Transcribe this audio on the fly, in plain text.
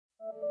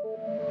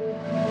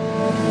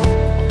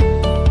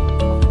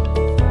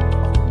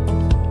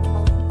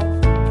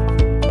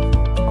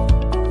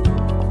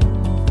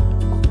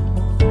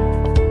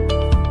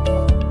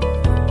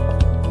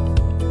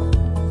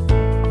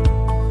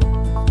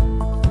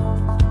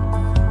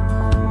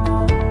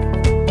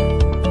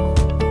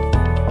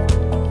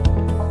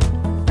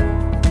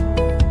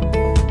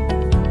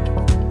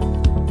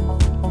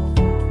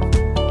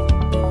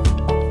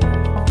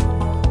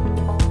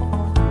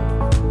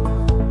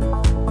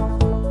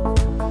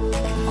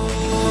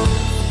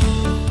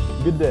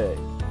Good day.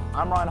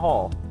 I'm Ryan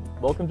Hall.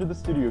 Welcome to the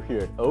studio here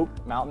at Oak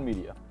Mountain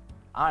Media.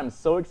 I'm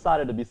so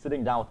excited to be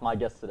sitting down with my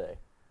guest today.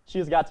 She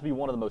has got to be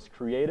one of the most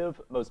creative,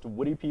 most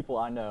witty people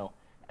I know,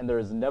 and there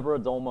is never a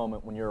dull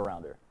moment when you're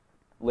around her.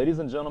 Ladies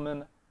and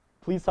gentlemen,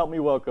 please help me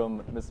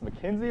welcome Miss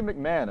Mackenzie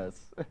McManus.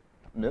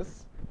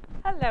 Miss?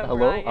 Hello,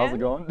 Ryan. How's it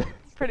going?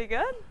 Pretty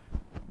good.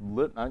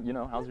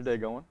 How's your day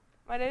going?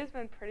 My day's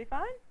been pretty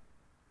fine.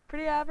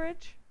 Pretty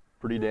average.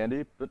 Pretty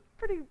dandy, but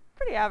pretty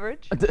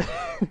average.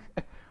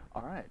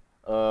 All right.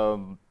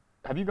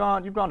 You've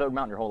gone to Oak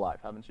Mountain your whole life,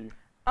 haven't you?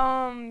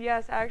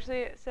 Yes,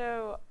 actually.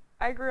 So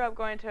I grew up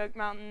going to Oak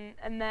Mountain,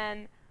 and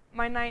then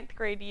my 9th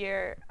grade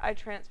year, I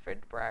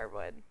transferred to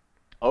Briarwood.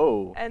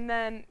 Oh. And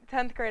then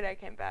 10th grade, I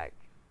came back.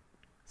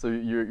 So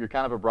you're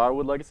kind of a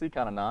Briarwood legacy,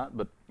 kind of not,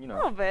 but you know.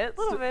 A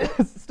little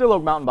bit. Still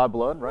Oak Mountain by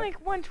blood, right?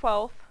 Like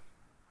 1/12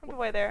 of the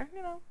way there,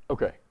 you know.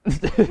 Okay.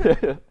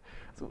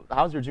 So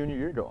how's your junior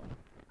year going?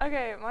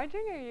 Okay, my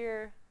junior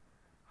year,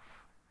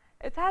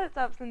 it's had its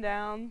ups and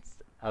downs.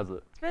 How's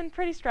it? It's been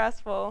pretty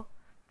stressful,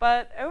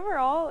 but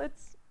overall,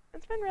 it's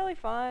been really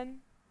fun.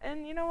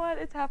 And you know what?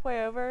 It's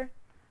halfway over.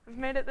 I've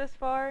made it this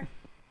far.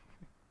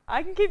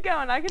 I can keep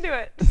going. I can do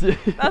it.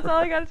 That's all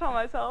I got to tell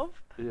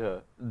myself. Yeah.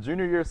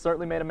 Junior year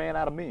certainly made a man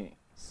out of me,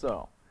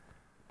 so.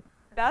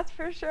 That's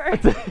for sure.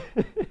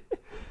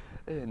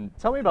 And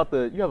tell me about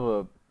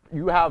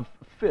you have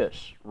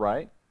fish,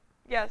 right?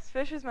 Yes,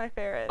 fish is my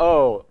ferret.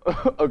 Oh,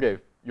 okay.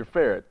 Your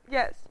ferret.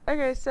 Yes.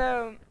 Okay,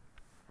 so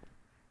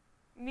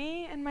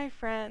me and my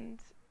friend,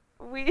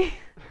 we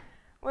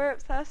were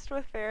obsessed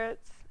with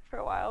ferrets for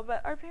a while,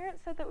 but our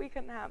parents said that we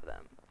couldn't have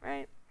them,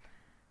 right?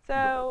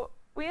 So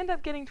we ended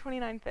up getting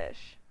 29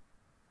 fish.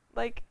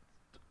 Like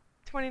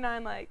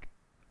 29 like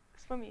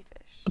swimmy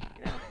fish,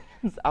 you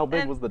know? How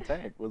big was the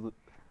tank? Was it?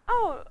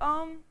 Oh, it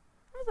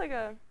was like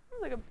a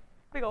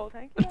big old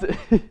tank. You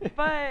know?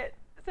 But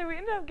so we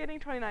ended up getting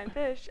 29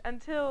 fish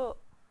until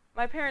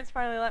my parents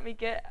finally let me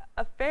get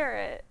a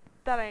ferret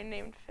that I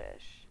named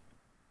Fish.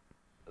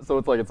 So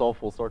it's all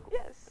full circle.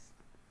 Yes,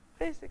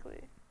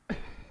 basically.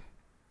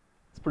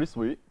 It's pretty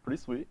sweet.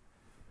 Pretty sweet.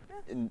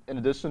 Yes. In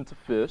addition to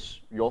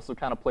fish, you also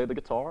kind of play the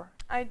guitar?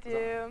 I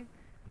do.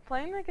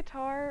 Playing the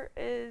guitar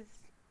is,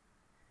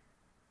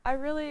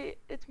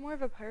 it's more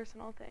of a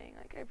personal thing.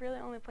 Like, I really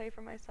only play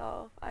for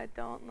myself. I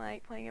don't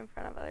like playing in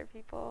front of other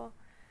people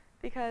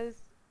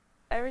because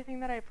everything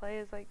that I play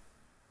is like,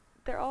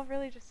 they're all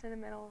really just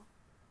sentimental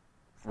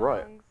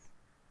songs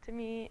to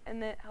me,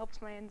 and it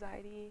helps my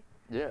anxiety.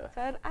 Yeah.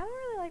 So I don't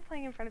really like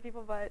playing in front of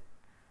people, but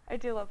I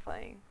do love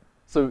playing.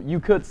 So you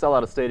could sell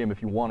out a stadium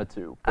if you wanted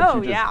to.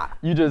 But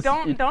You just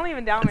don't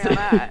even doubt me on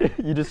that.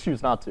 You just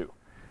choose not to.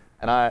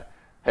 And I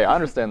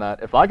understand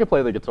that. If I could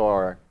play the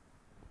guitar,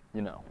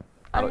 you know.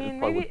 I mean,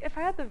 maybe if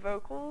I had the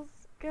vocals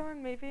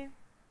going, maybe.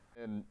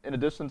 And in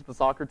addition to the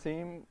soccer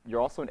team,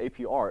 you're also in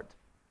AP Art.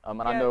 And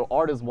yes. I know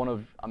art is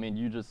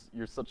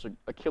you're such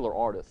a killer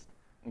artist.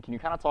 And can you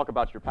kind of talk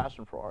about your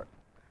passion for art?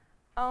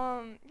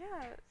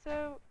 Yeah,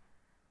 so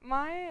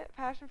my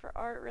passion for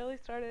art really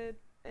started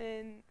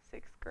in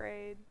 6th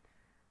grade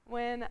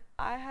when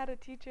I had a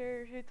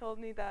teacher who told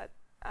me that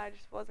I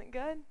just wasn't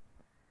good.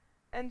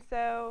 And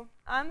so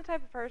I'm the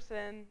type of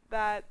person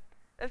that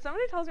if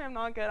somebody tells me I'm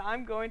not good,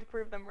 I'm going to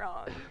prove them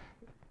wrong.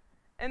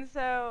 And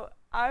so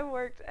I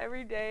worked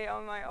every day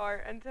on my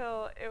art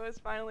until it was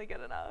finally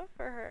good enough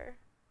for her.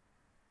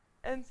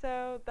 And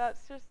so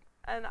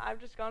and I've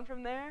just gone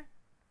from there.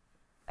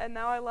 And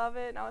now I love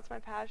it. Now it's my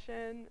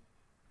passion.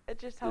 It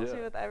just helps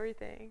me with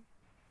everything.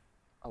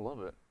 I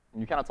love it.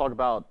 And you kind of talk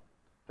about,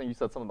 I think you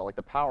said something about like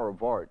the power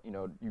of art. You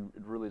know, can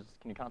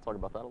you kind of talk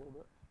about that a little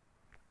bit?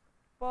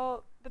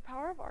 Well, the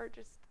power of art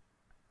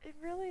it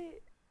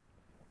really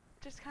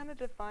just kind of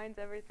defines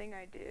everything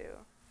I do.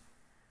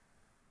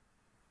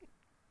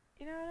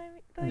 You know what I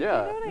mean? Like,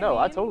 yeah. You know what No,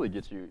 I I mean? totally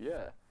get you.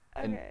 Yeah.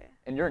 Okay.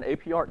 And you're in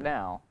AP Art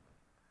now.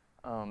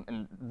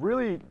 And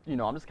really, you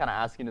know, I'm just kind of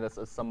asking you this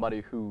as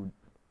somebody who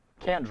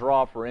can't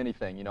draw for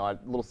anything. You know,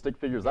 little stick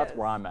figures, that's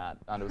where I'm at.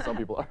 I know some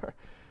people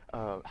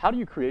are. How do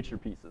you create your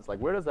pieces? Like,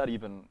 where does that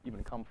even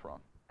come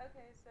from?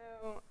 Okay,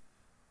 so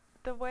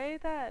the way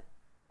that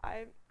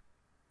I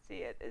see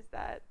it is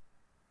that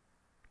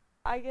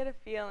I get a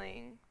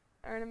feeling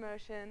or an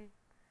emotion,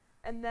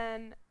 and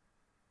then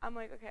I'm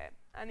like, okay,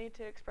 I need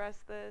to express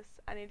this.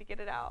 I need to get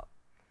it out.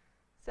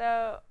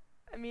 So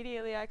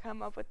immediately I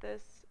come up with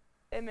this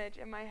image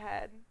in my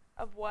head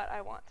of what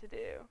I want to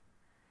do.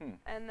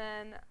 And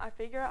then I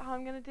figure out how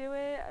I'm going to do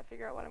it. I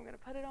figure out what I'm going to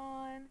put it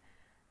on.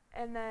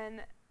 And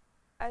then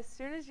as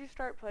soon as you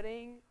start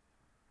putting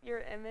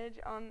your image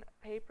on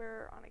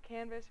paper, on a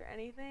canvas or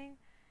anything,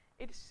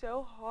 it's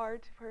so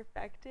hard to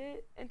perfect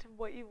it into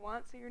what you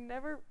want, so you're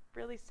never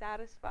really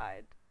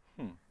satisfied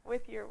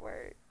with your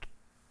work.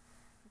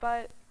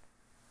 But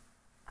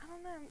I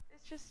don't know,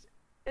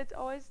 it's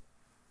always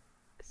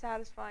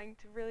satisfying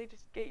to really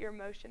just get your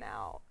emotion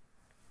out.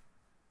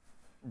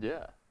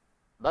 Yeah.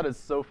 That is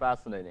so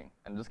fascinating,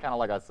 and just kind of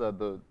like I said,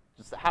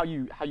 just how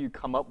you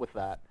come up with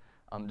that.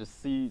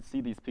 just see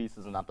these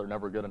pieces and that they're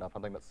never good enough. I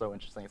think that's so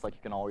interesting. It's like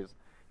you can always,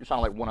 you're trying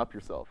to like one up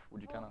yourself.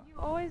 Would you kind of? You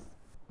always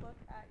look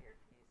at your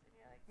piece and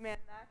you're like, man,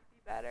 that could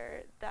be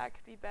better. That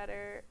could be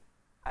better.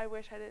 I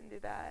wish I didn't do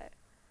that.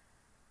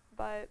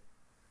 But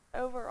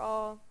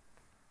overall,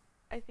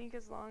 I think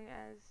as long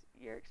as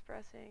you're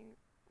expressing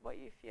what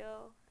you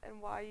feel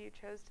and why you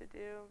chose to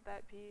do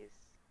that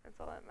piece, that's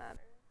all that matters.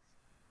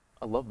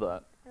 I love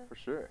that, for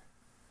sure.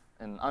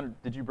 And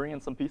did you bring in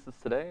some pieces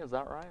today? Is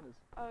that right?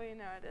 Oh, you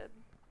know I did.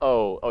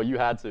 Oh, you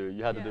had to.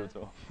 You had to do it to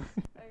them.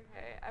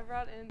 Okay, I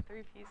brought in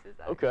 3 pieces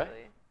actually. Okay.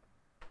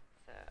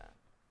 So.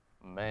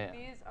 Man.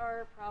 These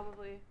are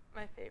probably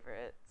my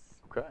favorites.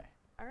 Okay.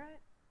 All right.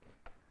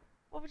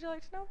 What would you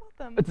like to know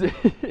about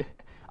them?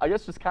 I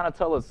guess just kind of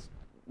tell us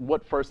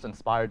what first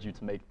inspired you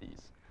to make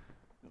these.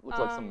 It looks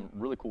like some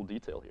really cool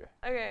detail here.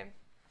 Okay,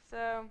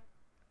 so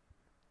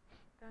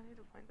do I need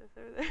to point this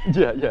over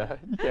there? Yeah,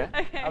 you can.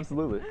 Okay.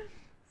 Absolutely.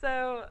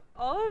 So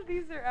all of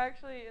these are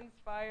actually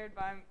inspired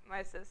by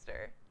my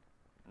sister.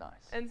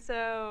 Nice. And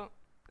so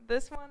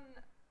this one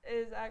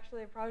is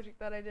actually a project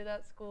that I did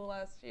at school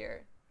last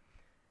year.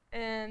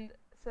 And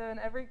so in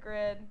every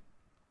grid,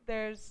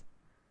 there's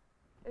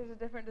a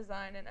different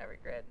design in every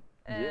grid.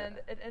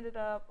 And it ended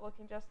up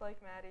looking just like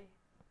Maddie.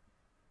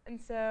 And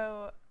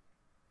so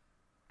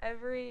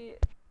every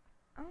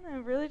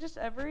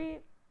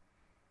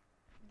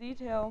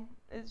detail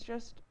is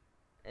just,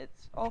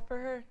 it's all for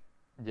her.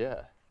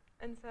 Yeah.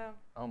 And so.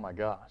 Oh my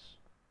gosh.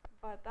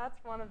 But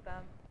that's one of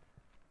them.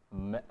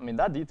 I mean,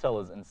 that detail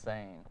is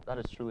insane. That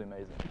is truly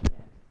amazing.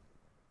 Yes.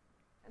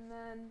 And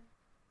then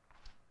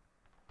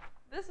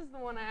this is the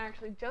one I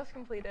actually just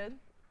completed.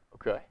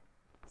 Okay.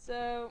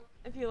 So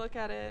if you look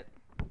at it,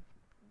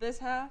 this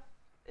half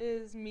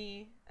is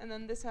me, and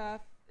then this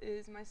half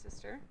is my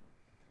sister.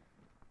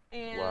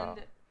 And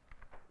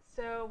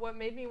so what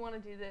made me want to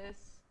do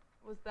this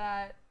was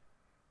that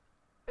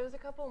it was a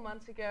couple of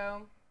months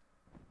ago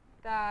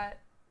that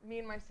me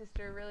and my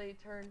sister really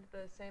turned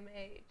the same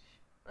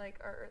age, like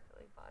our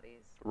earthly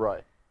bodies.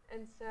 Right.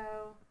 And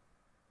so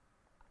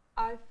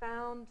I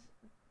found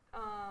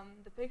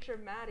the picture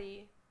of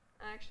Maddie,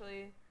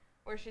 actually,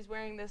 where she's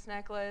wearing this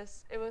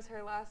necklace. It was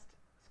her last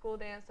school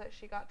dance that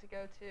she got to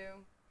go to.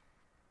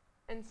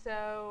 And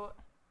so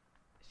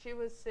she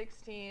was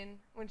 16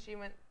 when she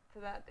went to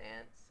that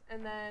dance.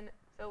 And then,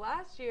 so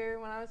last year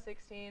when I was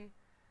 16,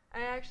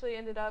 I actually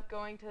ended up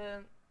going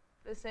to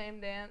the same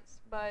dance,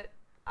 but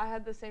I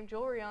had the same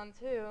jewelry on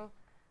too.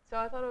 So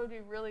I thought it would be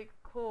really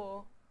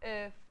cool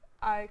if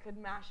I could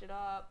mash it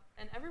up.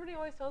 And everybody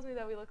always tells me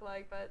that we look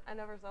alike, but I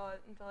never saw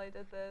it until I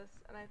did this.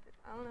 And I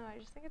don't know, I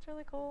just think it's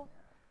really cool.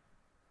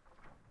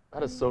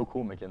 That is so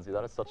cool, Mackenzie.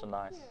 That is such a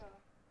nice. Thank you.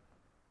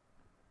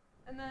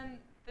 And then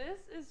this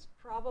is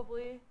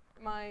probably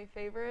my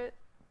favorite.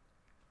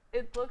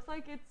 It looks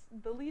like it's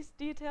the least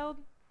detailed,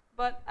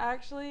 but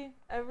actually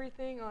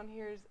everything on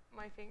here is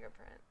my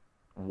fingerprint.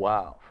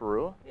 Wow, for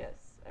real?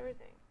 Yes,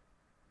 everything.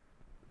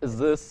 Is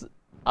this,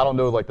 I don't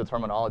know like the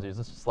terminology, is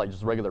this just like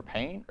just regular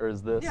paint, or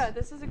is this? Yeah,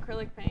 this is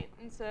acrylic paint.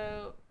 And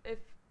so if,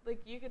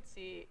 like you could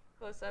see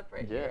close up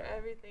right here,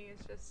 everything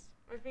is just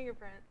my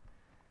fingerprint.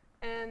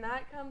 And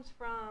that comes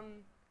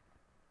from,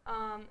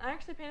 I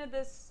actually painted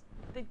this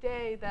the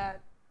day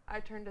that I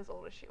turned as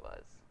old as she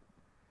was.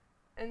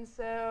 And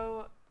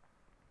so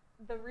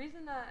the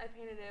reason that I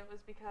painted it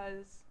was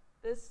because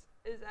this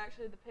is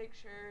actually the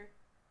picture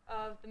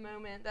of the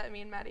moment that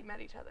me and Maddie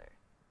met each other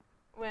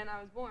when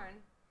I was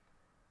born.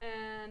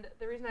 And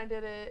the reason I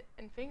did it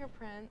in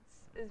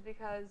fingerprints is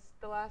because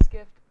the last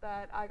gift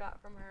that I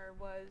got from her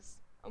was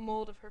a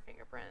mold of her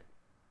fingerprint.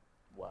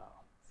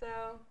 Wow. So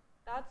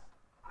that's,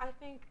 I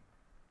think,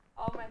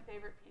 all my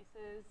favorite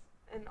pieces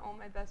and all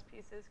my best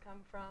pieces come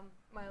from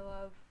my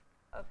love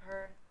of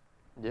her.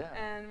 Yeah.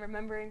 And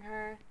remembering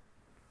her,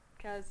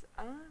 because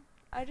I don't know,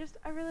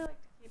 I really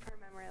like to keep her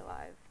memory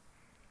alive.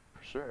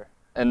 For sure.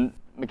 And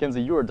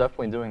Mackenzie, you are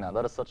definitely doing that.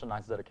 That is such a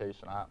nice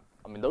dedication. I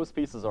mean, those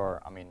pieces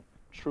are,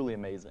 truly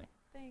amazing.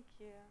 Thank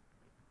you.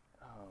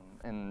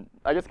 And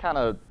I guess kind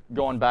of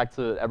going back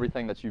to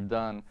everything that you've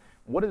done,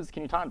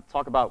 can you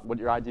talk about what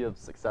your idea of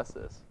success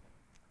is?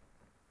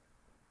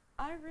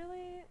 I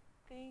really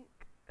think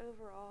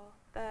overall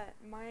that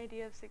my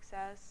idea of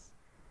success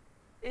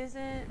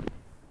isn't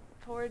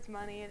towards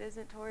money, it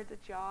isn't towards a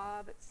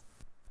job, it's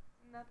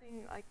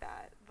nothing like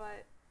that.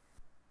 But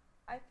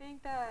I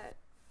think that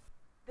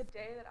the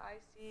day that I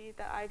see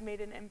that I've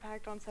made an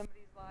impact on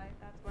somebody's life,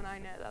 that's when I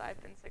know that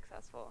I've been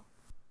successful.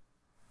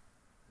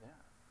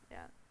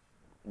 Yeah.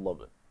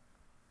 Love it.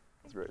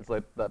 It's great. It's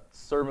like that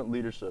servant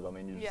leadership. I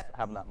mean, you just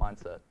having that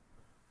mindset.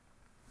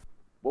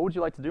 What would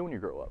you like to do when you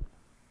grow up?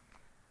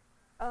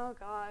 Oh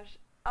gosh.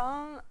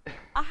 I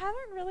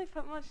haven't really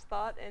put much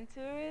thought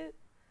into it,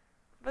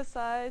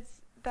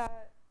 besides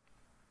that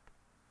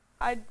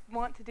I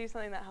want to do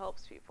something that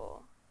helps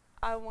people.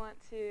 I want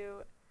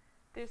to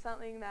do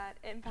something that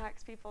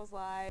impacts people's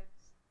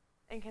lives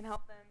and can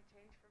help them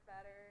change for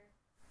better.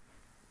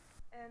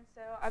 And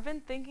so I've been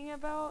thinking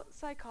about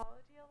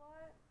psychology a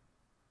lot.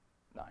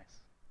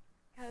 Nice.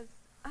 Because,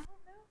 I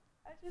don't know,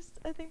 I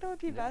I think that would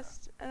be Yeah.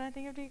 best, and I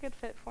think it'd be a good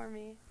fit for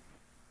me.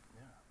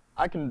 Yeah.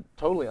 I can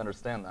totally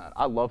understand that.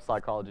 I love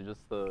psychology,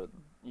 just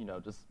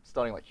just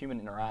studying like human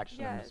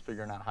interaction and just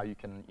figuring Yes. out how you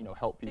can,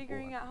 help people.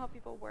 Figuring out how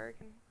people work,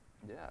 and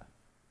Yeah,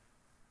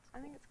 I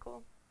think it's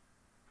cool.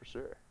 for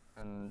sure.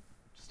 And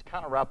just to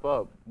kind of wrap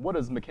up, what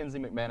does Mackenzie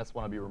McManus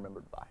want to be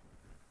remembered by?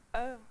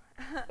 Oh.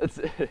 It's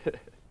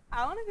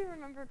I want to be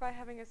remembered by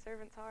having a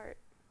servant's heart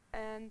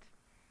and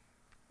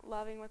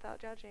loving without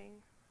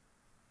judging.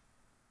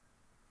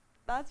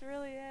 That's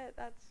really it.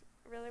 That's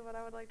really what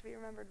I would like to be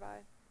remembered by.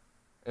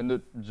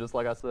 And just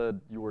like I said,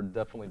 you were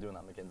definitely doing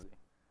that, Mackenzie.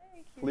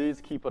 Thank you. Please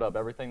keep it up.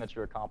 Everything that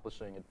you're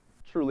accomplishing, it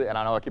truly, and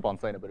I know I keep on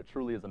saying it, but it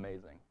truly is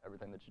amazing,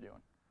 everything that you're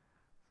doing.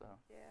 So,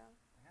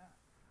 Yeah.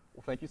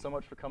 well, thank you so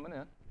much for coming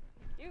in.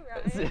 You,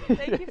 Ryan.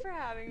 Thank you for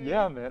having me.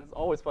 Yeah, man. It's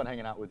always fun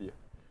hanging out with you.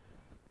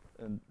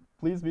 And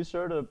please be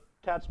sure to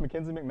catch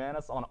Mackenzie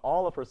McManus on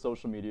all of her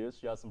social medias.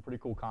 She has some pretty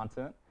cool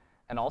content.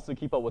 And also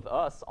keep up with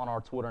us on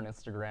our Twitter and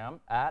Instagram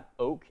at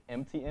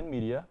OakMTN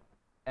Media.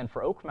 And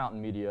for Oak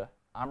Mountain Media,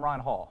 I'm Ryan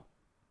Hall.